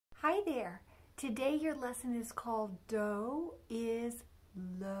Hi there. Today your lesson is called Do is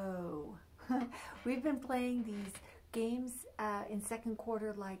Low. We've been playing these games in second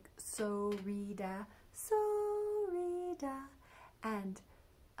quarter like so, re, da, and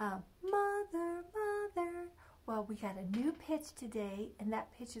mother, mother. Well, we got a new pitch today, and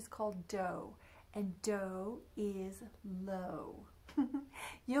that pitch is called Do, and Do is low.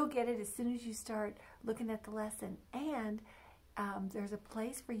 You'll get it as soon as you start looking at the lesson, and there's a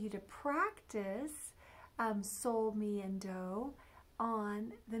place for you to practice Sol, Mi, and Do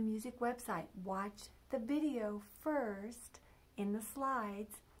on the music website. Watch the video first in the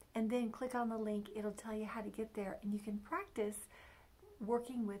slides and then click on the link. It'll tell you how to get there, and you can practice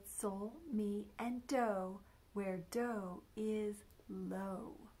working with Sol, Mi, and Do where Do is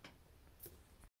low.